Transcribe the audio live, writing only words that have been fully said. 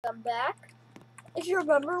I'm back. If you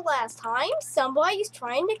remember last time, somebody's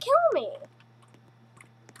trying to kill me.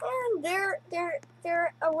 And they're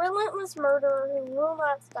a relentless murderer who will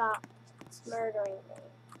not stop murdering me.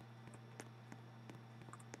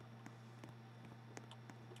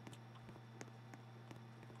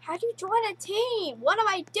 How do you join a team? What am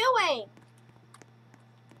I doing?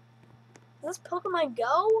 Is this Pokemon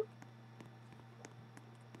Go?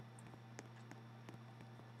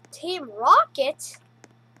 Team Rocket?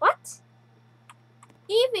 What?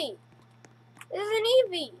 Eevee. This is an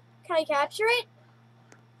Eevee. Can I capture it?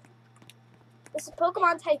 This is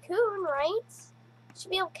Pokemon Tycoon, right? Should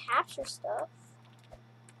be able to capture stuff.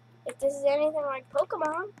 If this is anything like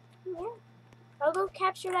Pokemon, yeah. I'll go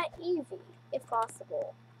capture that Eevee, if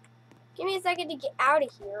possible. Give me a second to get out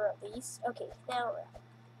of here, at least. Okay, now we're out.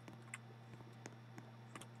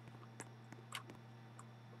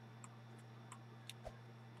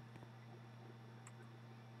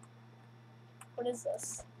 What is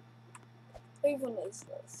this? What even is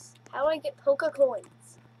this? How do I get Pokecoins?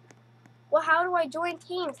 Well, how do I join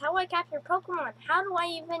teams? How do I capture Pokemon? How do I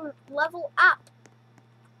even level up?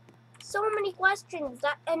 So many questions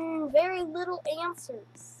and very little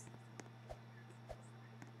answers.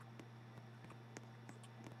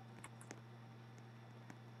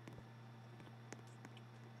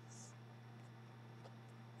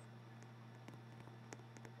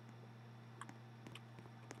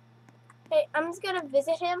 Hey, I'm just gonna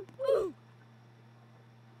visit him.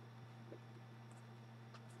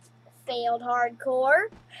 Failed hardcore.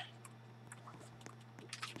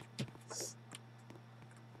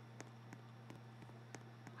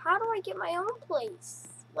 How do I get my own place?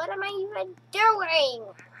 What am I even doing?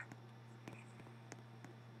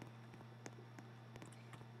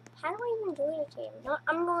 How do I even join a team? No,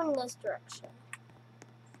 I'm going this direction.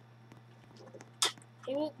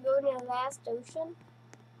 Maybe go to the vast ocean?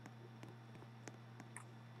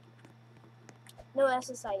 No, that's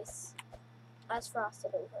just ice. That's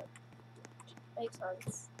frosted over. Makes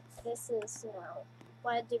sense. This is snow.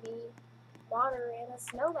 Why to be water in a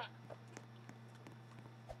snow map?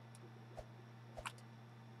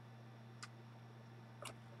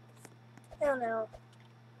 I don't know.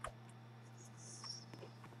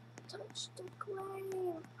 Touch the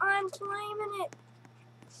claim. I'm claiming it.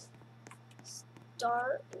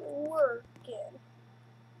 Start working.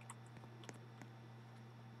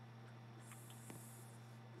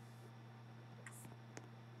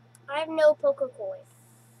 I have no Pokecoins.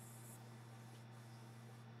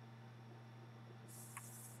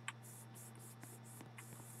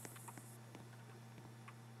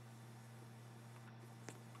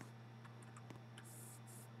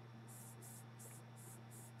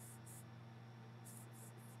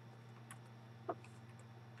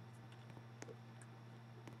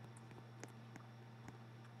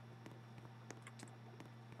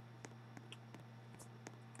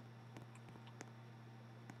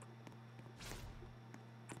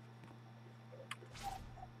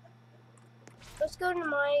 Let's go to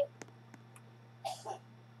my...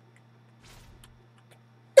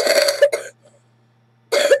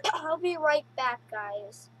 I'll be right back,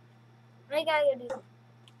 guys. I gotta do...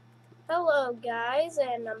 Hello, guys,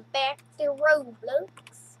 and I'm back to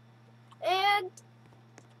Roblox. And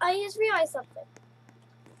I just realized something.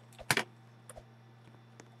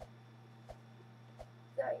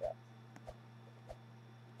 There we go.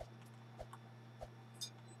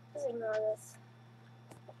 Just ignore this.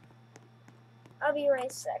 I'll be right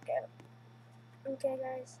a second. Okay,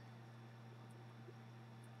 guys.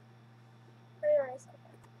 Be right a second.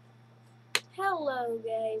 Hello,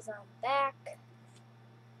 guys. I'm back.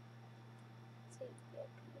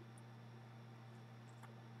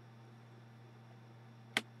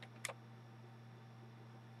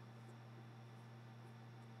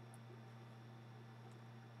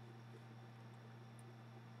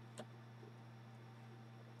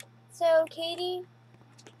 So, Katie,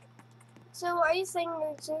 so are you saying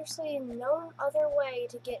there's seriously no other way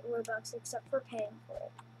to get Robux except for paying for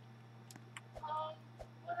it?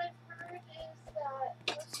 What I've heard is that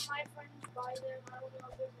most of my friends buy them. I don't know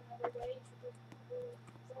if there's another way to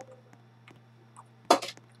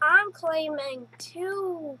just I'm claiming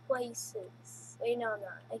 2 places. Wait, no, I'm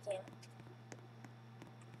not. I can't.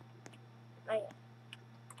 I am.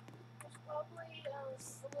 There's probably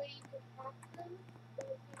a way you can hack them. But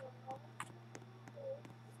if you don't know,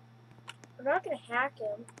 I'm not gonna hack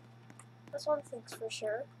him. That's one thing's for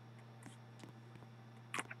sure.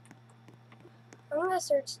 I'm gonna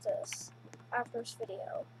search this after this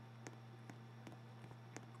video.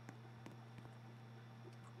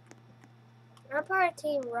 I'm part of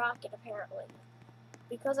Team Rocket, apparently.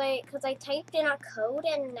 because I typed in a code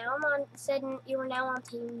and now I'm on said you were now on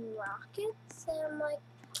Team Rockets and I'm like,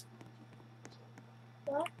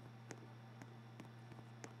 what?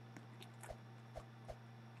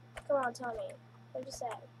 Come on, tell me. What'd you say?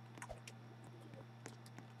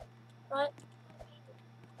 What?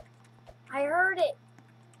 I heard it.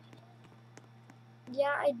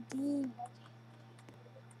 Yeah, I did.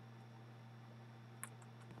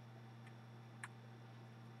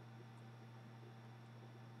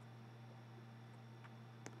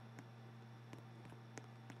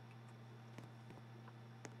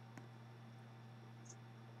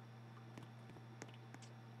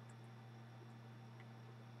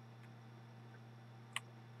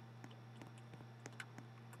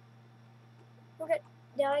 Okay,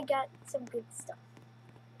 now I got some good stuff.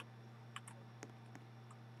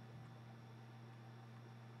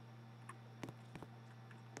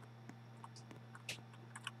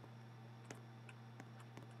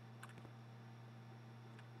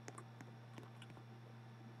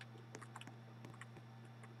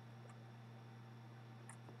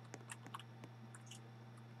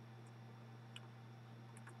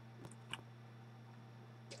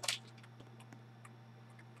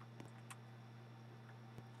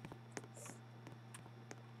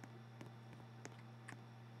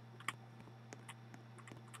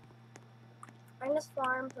 I'm just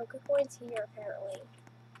farm Pokecoins here, apparently.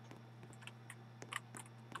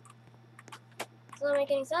 Doesn't make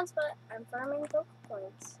any sense, but I'm farming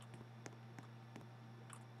Pokecoins.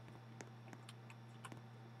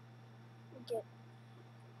 Get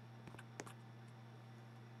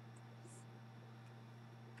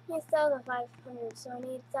 8,500, so I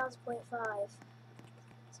need 1,000.5.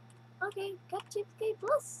 Okay, got 2K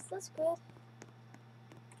plus. That's good.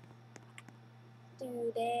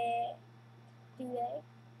 Do they?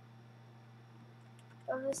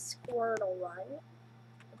 Oh, a Squirtle run,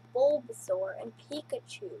 a Bulbasaur, and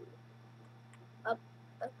Pikachu.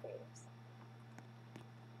 Upgrades.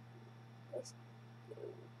 Let's go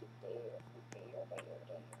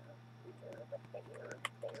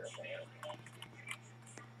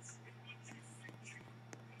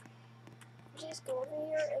just go over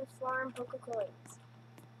here and farm Pokecoins.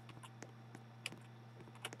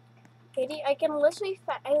 Katie, I literally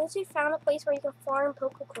found a place where you can farm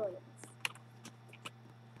Pokecoins.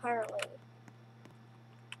 Apparently.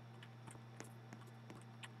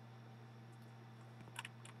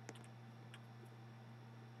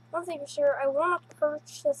 One thing for sure, I want to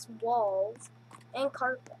purchase walls and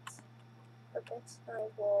carpets. Carpets,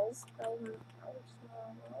 not walls. Small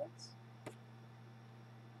walls.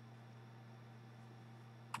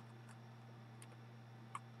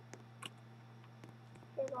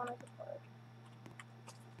 Here's one I could afford.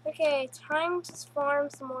 Okay, time to farm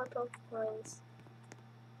some more Pokecoins.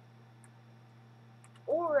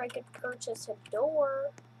 Or I could purchase a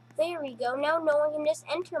door. There we go. Now no one can just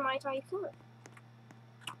enter my tycoon.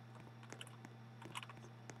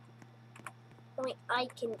 Only I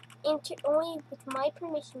can enter. Only with my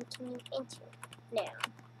permission can you enter now.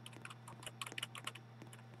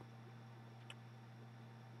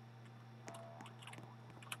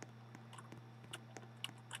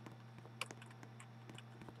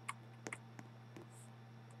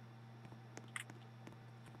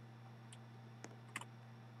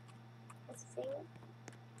 Let's see.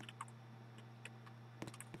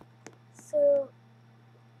 So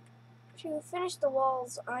to finish the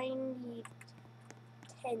walls, I need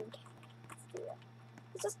 10K. Let's do that.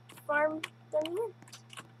 Let's just farm them here.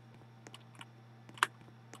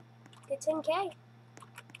 Get 10K.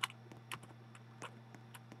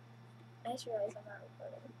 I just realized I'm not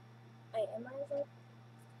recording. Wait, am I recording?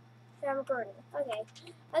 Yeah, I'm recording. Okay.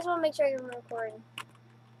 I just want to make sure I'm recording.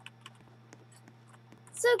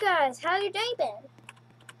 So guys, how's your day been?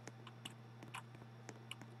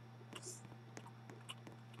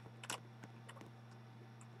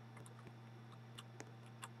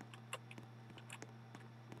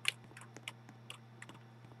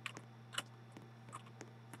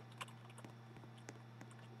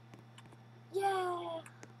 Yeah,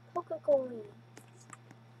 Pokecoins.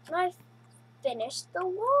 And I finished the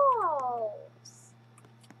walls.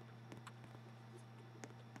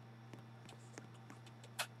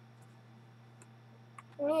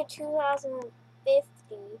 I need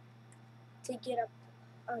 2,050 to get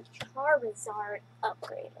a Charizard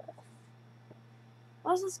upgrader.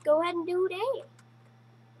 Let's just go ahead and do that.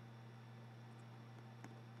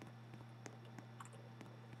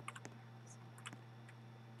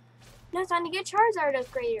 Now it's time to get Charizard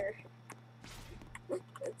upgrader.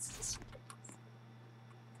 It's